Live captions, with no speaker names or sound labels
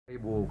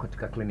Karibu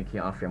katika kliniki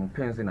ya afya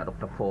Mpenzi na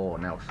Dr.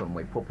 Paul Nelson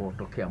Mwaipopo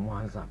tokea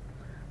Mwanza.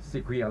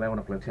 Siku hii ya leo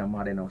nakuletea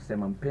mada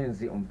inayosema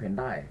mpenzi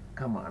umpendaye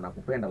kama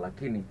anakupenda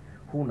lakini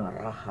huna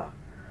raha,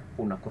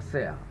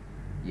 unakosea,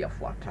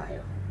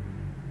 yafuatayo.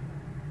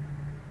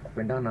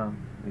 Kupendana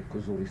ni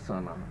kuzuri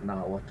sana, na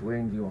watu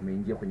wengi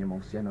wameingia kwenye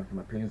mahusiano ya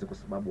kimapenzi kwa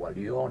sababu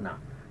waliona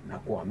na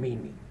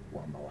kuamini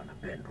kwamba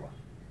wanapendwa.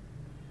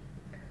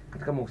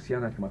 Katika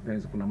mahusiano ya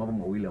kimapenzi kuna mambo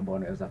mawili ambayo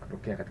yanaweza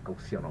kutokea katika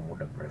uhusiano wa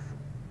muda mrefu.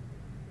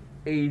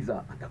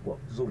 Either atakuwa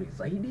mzuri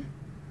zaidi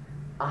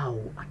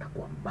au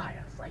atakuwa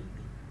mbaya zaidi.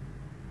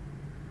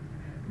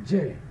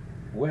 Je,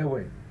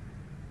 wewe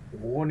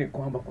huoni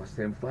kwamba kwa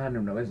sehemu fulani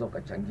unaweza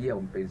ukachangia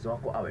mpenzi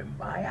wako awe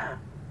mbaya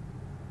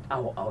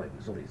au awe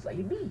mzuri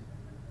zaidi?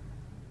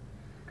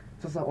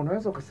 Sasa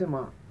unaweza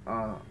ukasema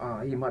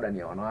hii mada ni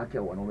ya wanawake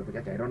au wanaume pekee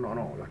yake, I don't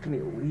know,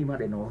 lakini hii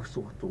mada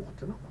inawahusu watu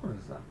wote. Na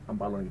kwanza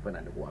ambalo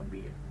nilipenda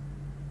nikuambie,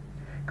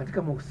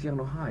 katika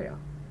mahusiano haya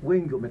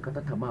wengi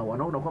wamekata tamaa,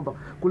 wanaona kwamba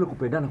kule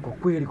kupendana kwa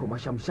kweli kwa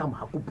mashamshama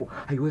hakupo.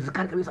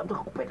 Haiwezekani kabisa mtu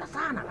akakupenda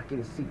sana,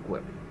 lakini si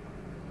kweli.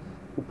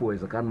 Upo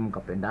uwezekano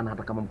mkapendana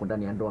hata kama mko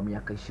ndani ya ndoa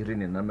miaka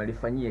 20, na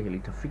nimelifanyia hili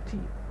tafiti.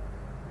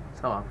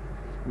 Sawa?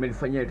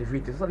 Nimelifanyia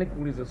tafiti. Sasa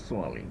nikuulize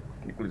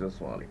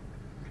swali.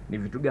 Ni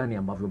vitu gani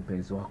ambavyo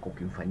mpenzi wako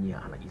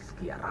ukimfanyia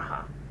anajisikia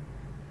raha?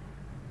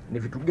 Ni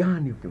vitu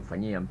gani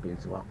ukimfanyia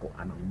mpenzi wako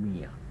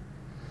anaumia?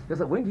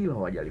 Sasa wengi hilo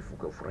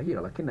hawajalifuka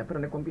ufurahia, lakini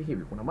napenda nikwambie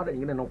hivi, kuna mada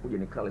nyingine inayokuja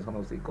ni kali sana,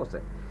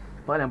 usikose.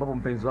 Pale ambapo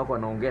mpenzi wako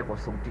anaongea kwa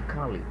sauti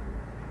kali,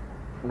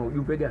 una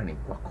ujumbe gani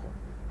kwako?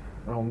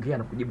 Anaongea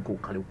na kujibu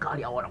kwa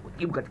ukali au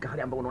anakujibu katika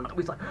hali ambayo unaona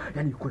kabisa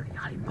yani kuna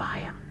hali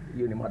mbaya.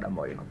 Hiyo ni mada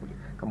ambayo inakuja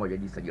kama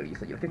hujajisajili.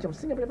 Lakini cha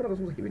msingi napenda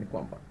kuzungumza hivi ni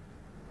kwamba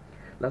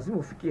lazima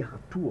ufikie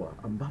hatua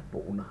ambapo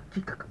una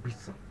hakika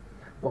kabisa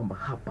kwamba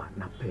hapa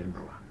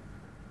napendwa,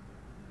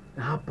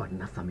 hapa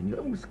ninathaminiwa.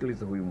 Hebu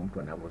msikilize huyu mtu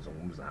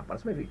anavyozungumza hapa.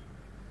 Anasema hivi: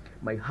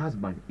 my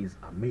husband is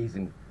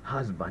amazing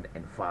husband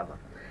and father.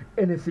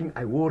 Anything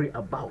I worry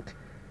about,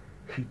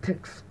 he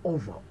takes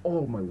over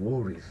all my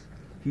worries.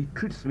 He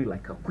treats me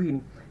like a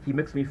queen. He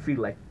makes me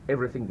feel like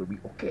everything will be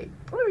okay.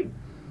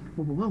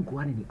 Mume wangu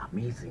wani ni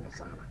amazing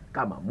sana,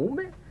 kama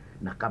mume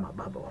na kama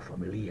baba wa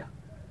familia.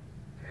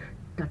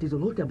 Tatizo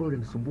lote ambalo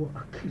linasumbua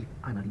akili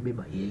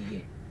analibeba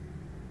yeye.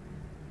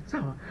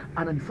 Sawa?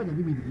 Ananifanya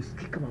mimi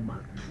nijisikie kama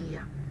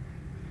malkia.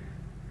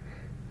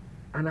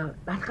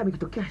 Hata kama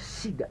ikitokea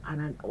shida,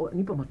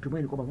 ananipa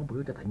matumaini kwamba mambo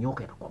yote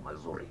yatanyoka, yatakuwa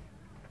mazuri.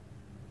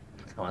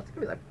 Sawa?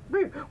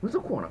 Unaweza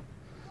kuona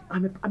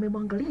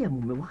amemwangalia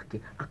mume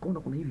wake akaona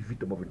kuna hivi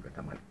vitu ambavyo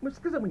ninatamani.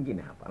 Msikilize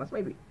mwingine hapa. Anasema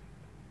hivi.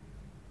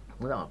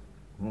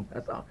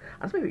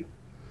 Anasema hivi: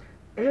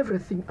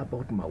 everything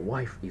about my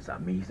wife is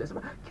amazing.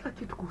 Anasema kila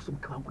kitu kuhusu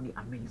mke wangu ni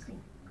amazing.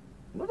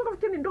 Unaweza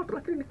kufikiria ni ndoto,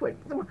 lakini ni kweli.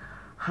 Anasema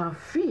her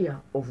fear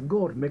of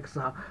God makes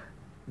her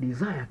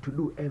desire to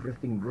do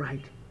everything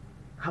right.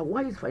 Her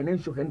wise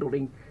financial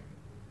handling,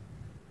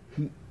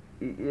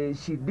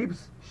 she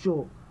dips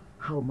show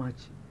how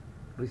much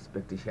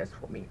respect she has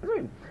for me.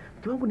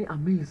 Mke wangu ni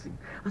amazing.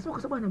 Anasema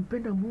kwa sababu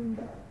anampenda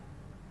Mungu,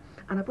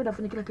 anapenda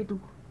afanye kila kitu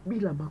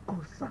bila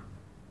makosa.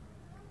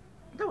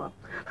 Sawa?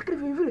 Lakini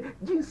vile vile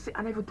jinsi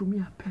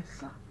anavyotumia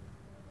pesa,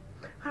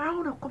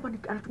 anaona kwamba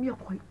anatumia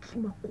kwa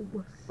hekima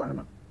kubwa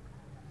sana.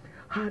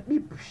 Her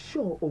deep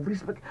show of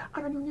respect,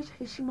 ananionyesha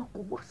heshima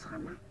kubwa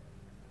sana.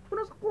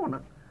 Unaweza kuona?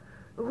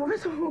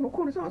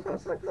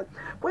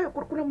 Kwa hiyo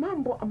kuna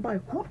mambo ambayo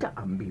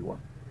hutaambiwa.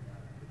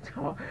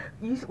 Sawa?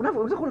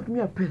 Unaweza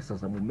kutumia pesa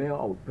za mumeo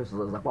au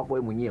pesa za kwako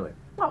wewe mwenyewe.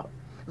 Sawa?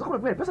 Unaweza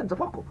kutumia pesa za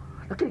kwako,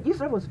 lakini jinsi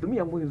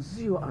unavyozitumia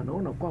mwenzio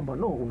anaona kwamba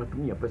no,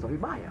 unatumia pesa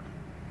vibaya.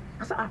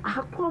 Sasa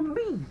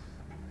hakwambii.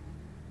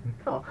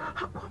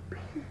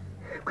 Hakwambii.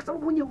 Kwa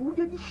sababu mwenyewe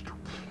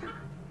hujajishtukia.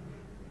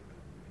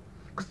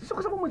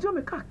 Kwa sababu mwenzio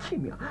amekaa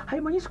kimya,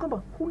 haimaanishi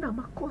kwamba huna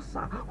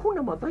makosa,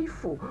 huna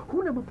madhaifu,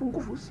 huna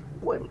mapungufu. Si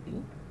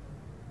kweli.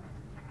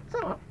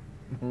 Sawa?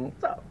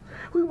 Sawa.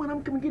 Huyu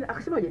mwanamke mwingine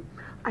akasemaje?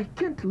 I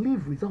can't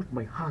live without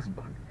my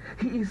husband.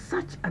 He is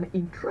such an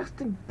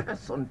interesting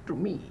person to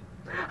me.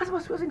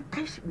 Asema siwezi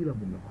nikaishi bila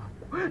mume wangu.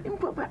 Ni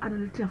mtu ambaye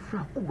analetea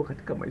furaha kubwa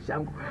katika maisha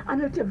yangu.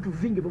 Analetea vitu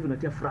vingi ambavyo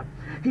vinaletea furaha.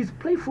 His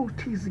playful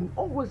teasing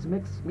always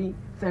makes me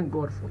thank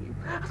God for him.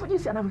 Asema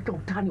jinsi anavyoleta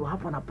utani wa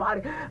hapa na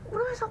pale,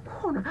 unaweza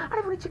kuona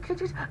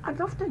anavyonichekesha,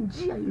 anatafuta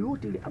njia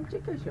yoyote ile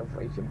amchekeshe,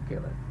 afurahishe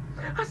mkewe.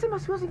 Asema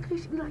siwezi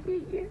nikaishi bila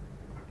yeye.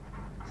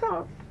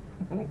 Sawa?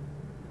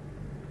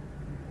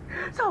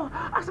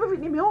 Sawa? Asema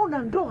hivi, nimeona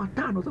ndoa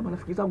 5 za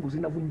marafiki zangu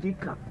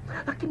zinavunjika,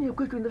 lakini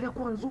kwetu inaendelea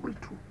kuwa nzuri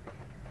tu.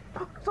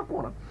 Unaweza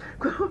kuona?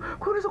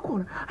 Unaweza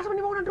kuona? Asema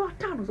nimeona ndoa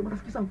 5 za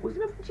marafiki zangu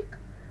zimevunjika,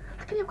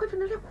 lakini kwetu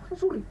inaendelea kuwa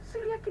nzuri.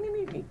 Siri yake ni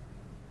nini?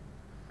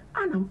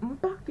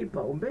 Anampa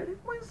kipaumbele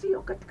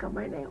mwenzio katika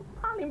maeneo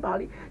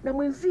mbalimbali, na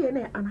mwenzie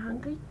naye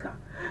anahangaika.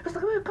 Sasa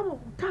wewe kama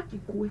hutaki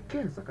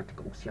kuwekeza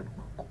katika uhusiano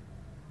wako,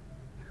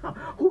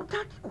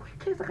 hutaki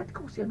kuwekeza katika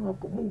uhusiano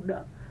wako,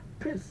 muda,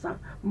 pesa,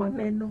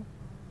 maneno,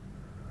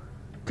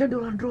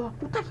 tendo la ndoa,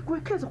 hutaki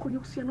kuwekeza kwenye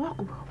uhusiano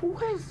wako,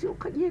 huwezi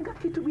ukajenga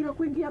kitu bila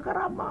kuingia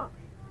gharama.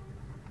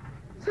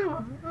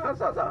 Sawa.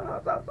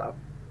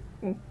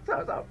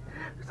 Sawa.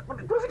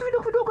 Kuna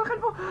vitu vidogo kan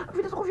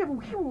vitu vya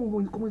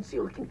muhimu kwa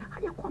mwenzio, lakini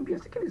hajakwambia.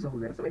 Sikiliza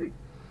huyu anasema hivi: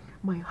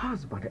 my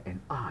husband and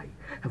I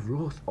have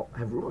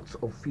lots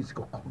of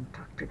physical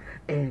contact,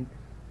 and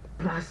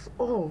plus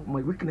all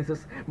my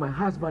weaknesses, my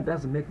husband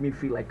doesn't make me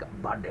feel like a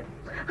burden.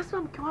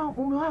 Asema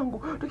mume wangu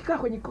tukikaa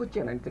kwenye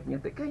kochi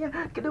ananitekenya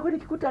kidogo,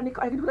 nikikuta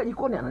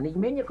jikoni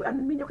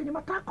ananimenya kwenye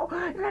matako,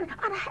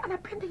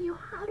 anapenda hiyo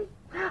hali.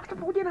 Hata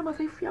pamoja na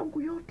madhaifu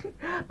yangu yote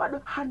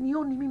bado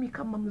hanioni mimi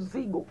kama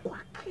mzigo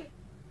kwake.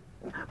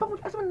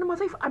 Pamoja asema na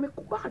madhaifu,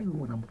 amekubali huyu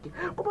mwanamke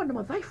kwamba na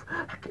madhaifu,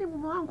 lakini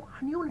mume wangu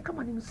hanioni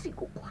kama ni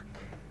mzigo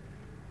kwake.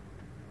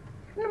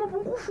 Na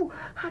mapungufu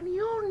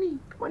hanioni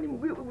kama ni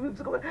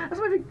mzigo.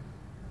 Asema hivi: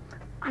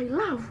 I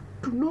love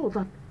to know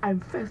that I'm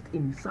first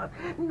in his heart.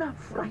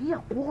 Nafurahia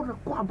kuona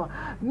kwamba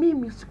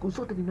mimi siku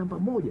zote ni namba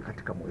moja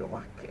katika moyo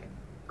wake.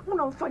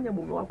 Unamfanya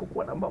mume wako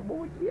kuwa namba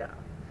moja,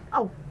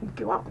 au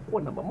mke wako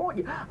kuwa namba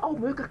moja, au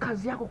umeweka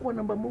kazi yako kuwa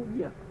namba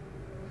moja,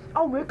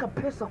 au umeweka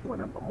pesa kuwa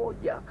namba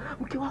moja.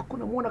 Mke wako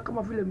unamuona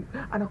kama vile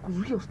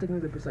anakuzuia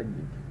usitengeneze pesa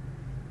nyingi,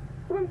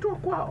 umemtoa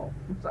kwao.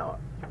 Sawa.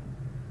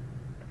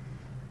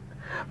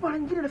 Mara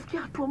nyingine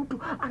nafikia hatua mtu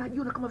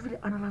anajiona kama vile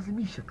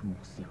analazimisha tu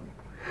mahusiano.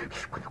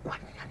 Kwa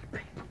nini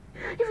anipendi?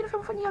 Hivi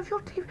ninavyomfanyia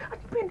vyote hivi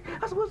anipendi.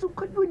 Sasa wewe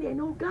ukajua ni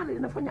eneo gani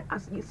linafanya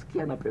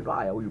asijisikie anapendwa.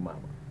 Haya, huyu mama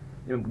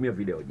nimemtumia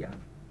video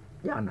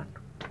jana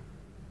tu.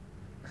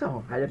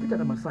 Sawa, hajapita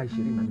na masaa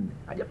 24,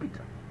 hajapita.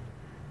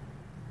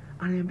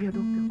 Ananiambia,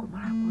 daktari, kwa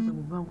mara ya kwanza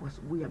mume wangu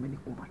asubuhi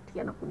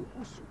amenikumbatia na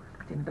kunibusu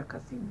wakati anaenda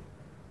kazini.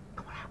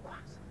 Kwa mara ya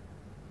kwanza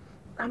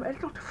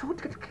ameleta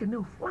tofauti katika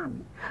eneo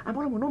fulani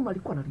ambalo mwanaume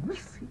alikuwa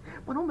analimisi.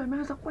 Mwanaume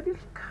ameweza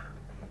kubadilika.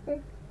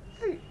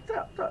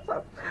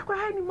 Sawa. Kwa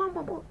haya ni mambo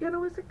ambayo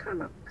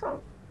yanawezekana.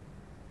 Sawa.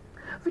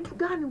 Vitu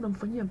gani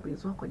unamfanyia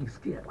mpenzi wako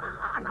ajisikie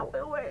na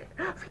wewe?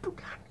 Vitu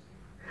gani?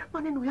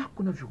 Maneno yako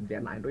unavyoongea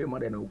naye, ndio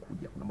mada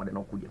inayokuja. Kuna mada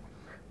inayokuja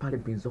pale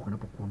mpenzi wako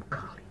anapokuwa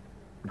mkali,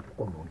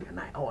 unapokuwa unaongea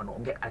naye au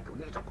anaongea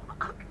akionyesha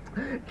kwamba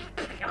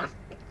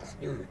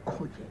sijui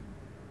koje.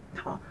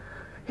 Sawa.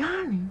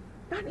 Yani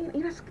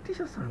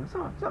inasikitisha sana.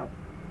 Sawa.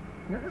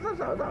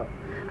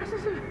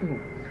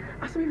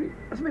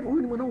 Asema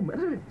huyu ni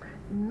mwanaume.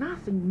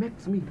 Nothing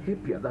makes me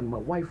happier than my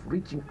wife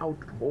reaching out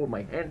to hold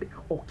my hand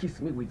or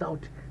kiss me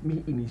without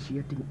me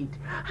initiating it.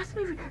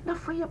 Asema hivi,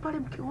 nafurahia pale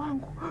mke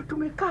wangu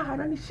tumekaa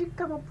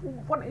ananishika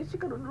mapuvu,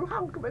 ananishika dodo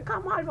langu, tumekaa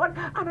mahali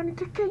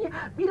ananitekenya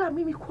bila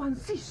mimi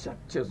kuanzisha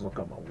mchezo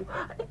kama huu.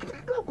 Kitu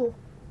kidogo,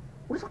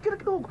 unaweza kukiona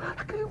kidogo,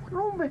 lakini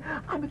mwanaume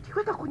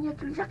amekiweka kwenye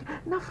akili yake.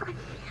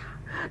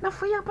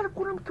 Nafurahia pale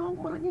kuna mke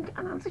wangu mara nyingi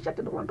anaanzisha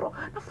tendo la ndoa.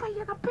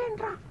 Nafurahia,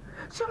 napenda.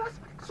 Sio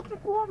lazima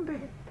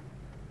kuombe.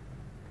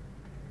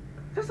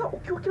 Sasa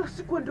ukiwa kila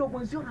siku ndio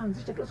mwanzo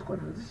anaanzisha, kila siku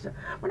anaanzisha,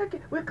 maana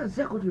yake wewe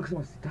kazi yako ndio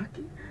kusema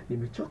sitaki,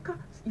 nimechoka,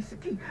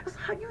 sisikii. Sasa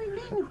hajui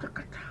lini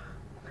utakataa.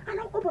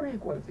 Anaogopa naye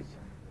kuanzisha.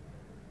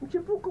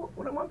 Mchepuko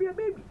unamwambia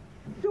baby,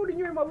 njoo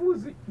ninywe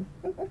mavuzi.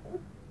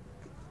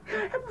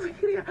 Hebu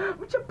fikiria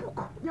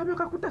mchepuko, jamaa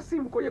akakuta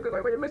simu kwenye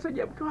message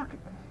ya mke wake.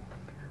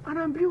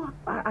 Anaambiwa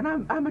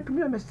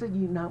ametumia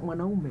message na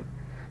mwanaume,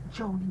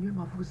 njoo ninywe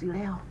mavuzi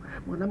leo.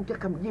 Mwanamke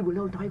akamjibu,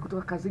 leo nitawahi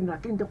kutoka kazini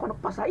lakini nitakuwa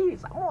nakupasa hii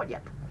saa moja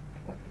tu.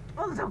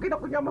 Sasa ukienda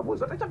kunywa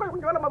mavuzi, utachapa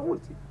kunywa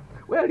mavuzi.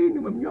 Wewe lini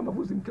umemnywa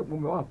mavuzi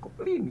mume wako?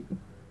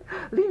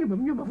 Lini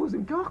umemnywa mavuzi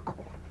mke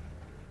wako?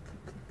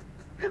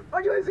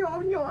 Wajua sio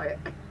unyoe.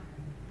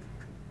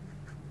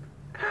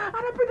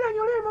 Anapenda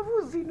anyolewe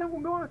mavuzi na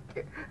mume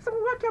wake. Sasa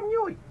mume wake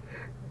amnyoi.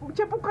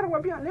 Mchepuko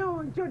anamwambia,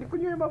 leo njoo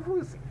nikunywe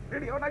mavuzi.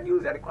 Niliona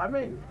juzi alikuwa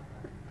ameni.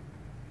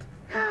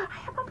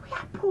 Haya mambo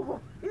yapo.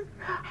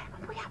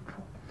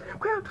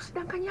 Kwa hiyo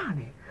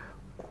tusidanganyane.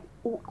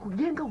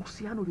 Kujenga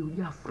uhusiano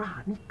uliojaa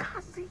furaha ni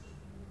kazi.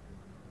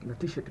 Na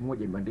t-shirt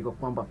moja imeandikwa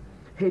kwamba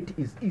hate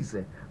is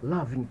easy,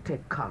 loving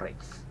take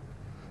courage.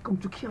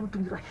 Kumchukia mtu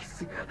ni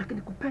rahisi,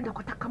 lakini kupenda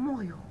kwa taka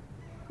moyo.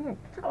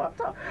 Sawa.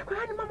 Kwa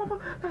hiyo ni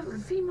mambo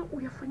lazima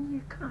uyafanyie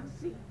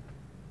kazi,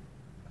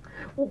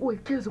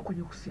 uwekeze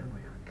kwenye uhusiano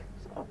yake.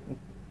 Sawa.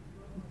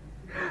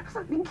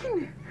 Sasa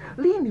lingine,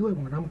 lini wewe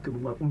mwanamke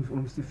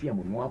umemsifia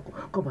mume wako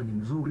kwamba ni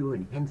mzuri, wewe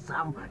ni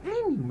handsome?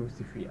 Lini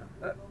umemsifia?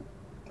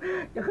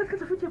 Ya katika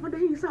tafiti ya mada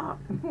hii, sawa.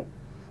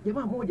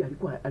 Jamaa mmoja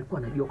alikuwa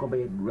anajua kwamba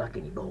yeye dudu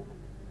lake ni dogo.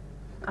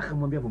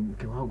 Akamwambia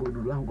mke wangu,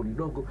 dudu langu ni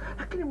dogo,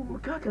 lakini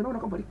mke wake anaona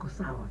kwamba liko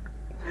sawa.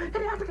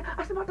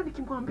 Yaani hata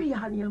nikimwambia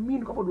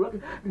haniamini kwamba dudu lake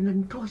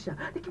linanitosha.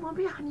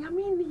 Nikimwambia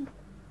haniamini.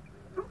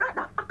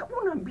 Dada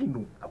akabuni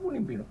mbinu.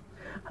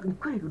 Ni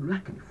kweli dudu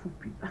lake ni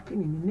fupi,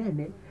 lakini ni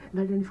nene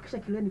na linanifikisha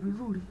kileni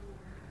vizuri.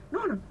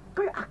 Unaona?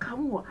 Kwa hiyo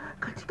akaamua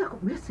katika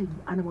message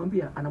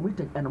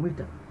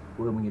anamuita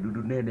wewe mwenye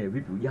dudu nene,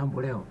 vipi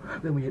ujambo leo?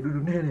 Wewe mwenye dudu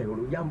nene,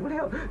 ujambo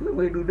leo? Wewe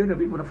mwenye dudu nene,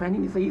 vipi unafanya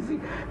nini sasa hizi?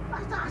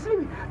 Sasa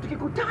mimi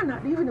tukikutana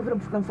hivi ndivyo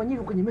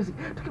tunamfanyia kwenye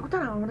message.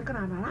 Tukikutana anaonekana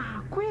ana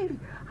raha kweli.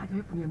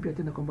 Hajawahi kuniambia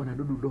tena kwamba ana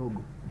dudu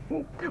dogo.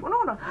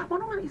 Unaona?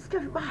 Mwanaume anasikia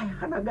vibaya,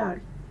 hana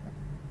gari.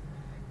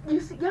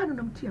 jinsi gani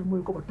unamtia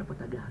moyo kwamba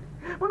tutapata gari.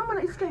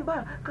 Maana isikia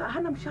vibaya,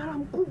 hana mshahara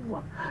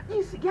mkubwa.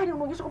 Jinsi gani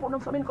unaonyesha kwamba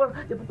unamthamini kwa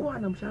japokuwa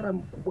hana mshahara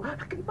mkubwa,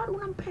 lakini bado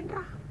unampenda.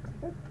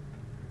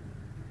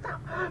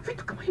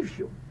 Vitu kama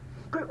hivyo.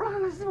 Kwa hiyo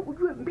lazima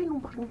ujue mbinu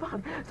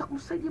mbalimbali za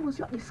kumsaidia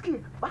mwenzio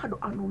ajisikie bado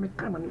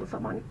anaonekana ni wa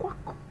thamani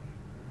kwako.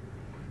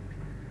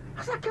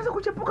 Sasa akianza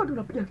kuchepuka ndio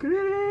unapiga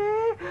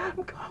kelele,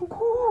 mke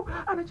wangu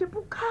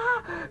anachepuka,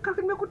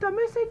 kaka nimekuta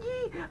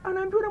message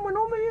anaambiwa na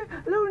mwanaume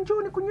leo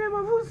njoo nikunywe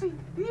mavuzi.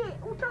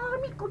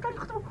 Utalamika,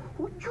 kwa sababu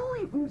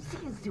hujui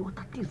mzizi wa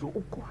tatizo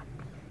uko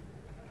wapi.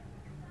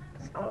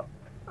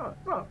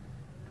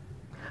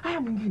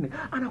 Haya, mwingine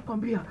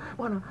anakuambia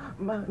bwana,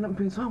 na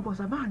mpenzi wangu wa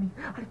zamani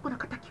alikuwa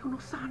anakata kiuno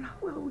sana.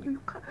 Wewe hujui,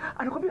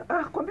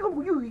 anakuambia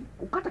hujui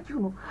ukata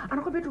kiuno,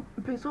 anakuambia tu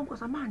mpenzi wangu wa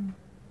zamani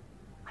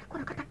alikuwa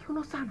anakata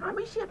kiuno sana.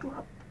 Ameishia tu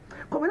hapo.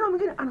 Kwa maana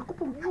mwingine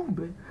anakupa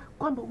ujumbe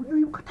kwamba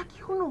hujui ukata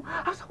kiuno.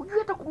 Sasa hujui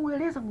hata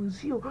kumueleza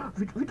mwenzio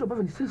vitu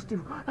ambavyo ni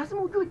sensitive.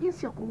 Lazima ujue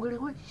jinsi ya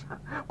kumuelewesha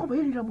kwamba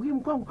hili la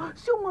muhimu kwangu.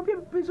 Sio mwambie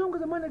mpenzi wangu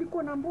zamani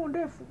alikuwa na mboo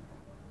ndefu.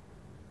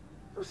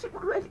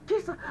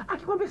 Kisa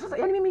akikwambia sasa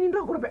yani mimi ni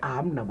ndogo, unaambia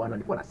hamna bwana,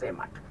 nilikuwa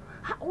nasema tu.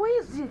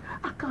 Hawezi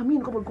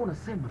akaamini kwamba ulikuwa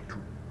unasema tu.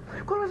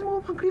 Kwa lazima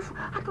uwe mwangalifu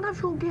hata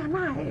unavyoongea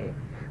naye.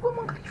 Uwe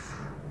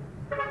mwangalifu.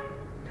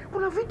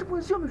 Kuna vitu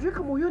mwenzio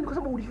ameviweka moyoni kwa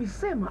sababu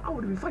ulivisema au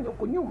ulivifanya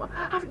huko nyuma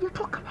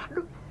havijatoka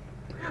bado.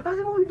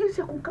 Lazima ujue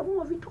jinsi ya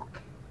kumkamua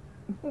vitoke.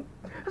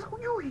 Sasa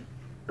hujui.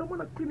 Ndio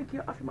maana kliniki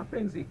ya afya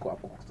mapenzi iko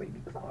hapo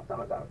kukusaidia. Sawa.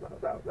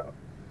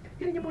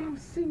 Hili jambo la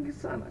msingi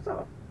sana,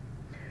 sawa?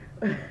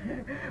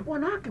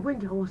 Wanawake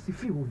wengi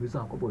hawasifii waume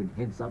zao kwamba ni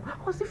handsome.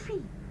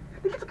 Hawasifii.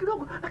 Ni kitu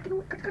kidogo,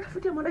 lakini katika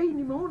tafiti ya mada hii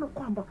nimeona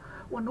kwamba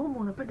wanaume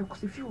wanapenda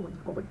kusifiwa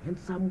kwamba ni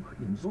handsome,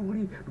 ni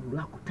mzuri, ndugu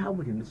lako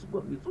tamu, ni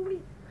msugua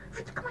vizuri.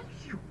 Vitu kama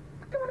hivyo.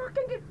 Lakini wanawake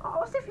wengi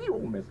hawasifii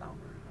waume zao.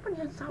 Ni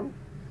handsome.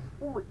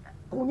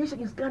 Kuonyesha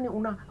jinsi gani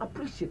una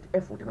appreciate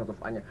effort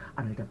anazofanya.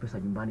 Analeta pesa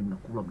nyumbani,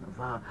 mnakula,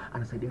 mnavaa,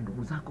 anasaidia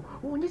ndugu zako.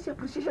 Uonyeshe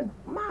appreciation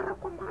mara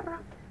kwa mara.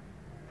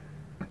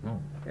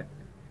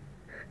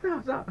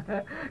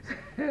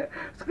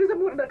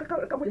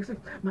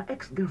 My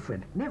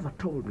ex-girlfriend never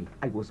told me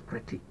I was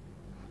pretty.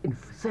 In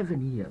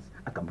 7 years,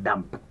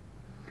 akamdump.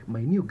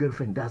 My new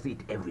girlfriend does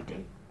it every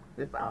day.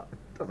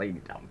 Sasa hii ni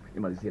tamu.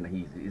 Nimalizie na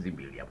hizi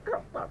mbili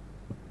hapa.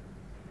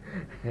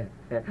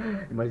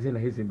 Nimalizie na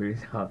hizi mbili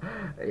sawa.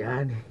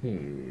 Yaani,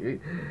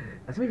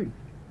 asema hivi,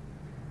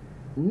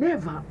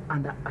 never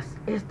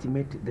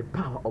underestimate the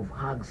power of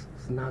hugs,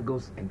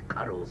 snuggles and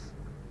cuddles.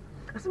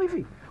 Asema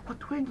hivi,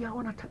 watu wengi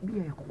hawana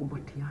tabia ya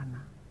kukumbatiana.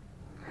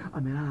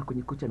 Amelala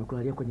kwenye kochi,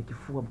 amekulalia kwenye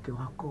kifua mke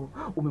wako,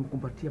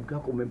 umemkumbatia mke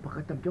wako,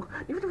 umempakata mke wako.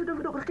 Ni vitu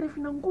vidogo lakini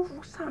vina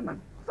nguvu sana.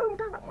 Sasa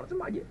mtaalamu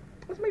anasemaje?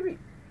 Anasema hivi,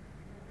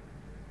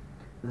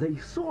 they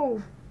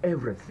solve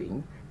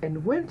everything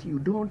and when you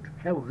don't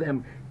have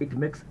them it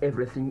makes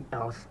everything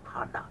else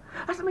harder.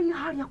 Asema hii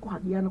hali ya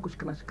kuhagiana,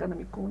 kushikana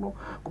mikono,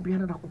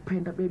 kumbiana na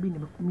kupenda baby,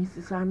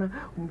 nimekumisi sana,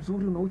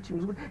 mzuri, unauchi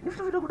mzuri. Ni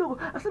vitu vidogo.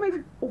 Asema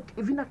hivi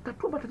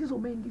vinatatua matatizo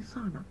mengi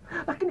sana.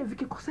 Lakini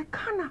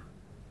vikikosekana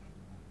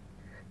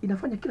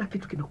inafanya kila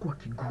kitu kinakuwa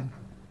kigumu.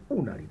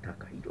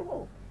 Unalitaka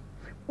hilo.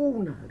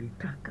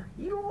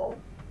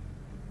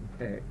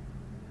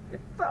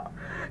 Sawa.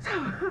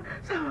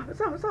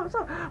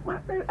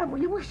 Ya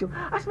mwisho,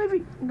 asema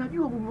hivi,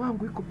 najua mume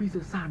wangu yuko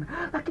busy sana,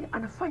 lakini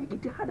anafanya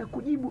jitihada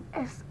kujibu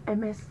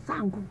SMS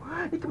zangu.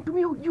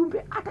 Nikimtumia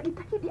ujumbe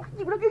atajitahidi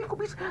ajibu. Najua yuko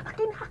busy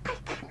lakini hakai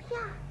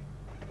kimya.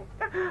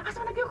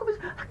 Asema najua yuko busy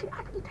lakini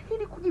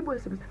atajitahidi kujibu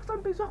SMS. Sasa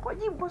mpenzi wako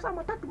ajibu kwa saa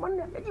 3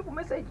 4 ajibu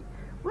message.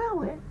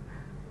 Wewe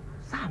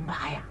saa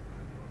mbaya.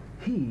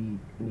 Hii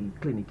ni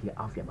kliniki ya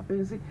afya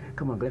mapenzi.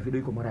 Kama angalia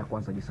video iko mara ya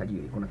kwanza,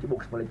 jisajili. Kuna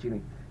kibox pale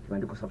chini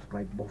kimeandikwa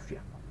subscribe,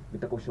 bofya.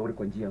 Nitaka ushauri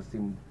kwa njia ya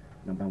simu.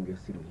 Namba yangu ya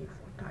simu hii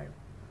ifuatayo: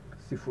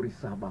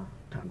 0754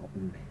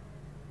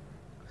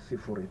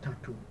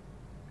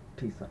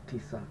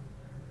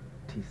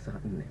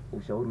 039994.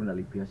 Ushauri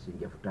unalipia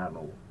shilingi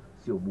 5000,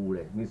 sio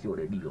bure, mimi sio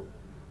redio.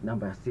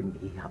 Namba ya simu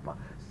hii hapa: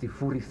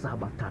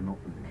 0754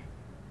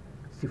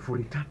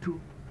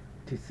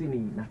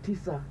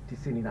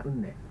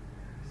 039994.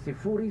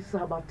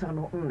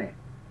 0754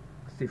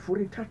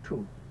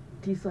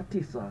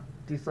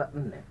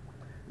 039994.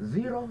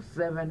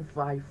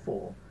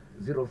 0754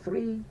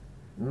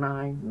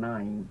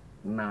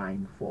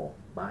 039994.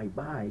 Bye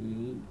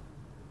bye.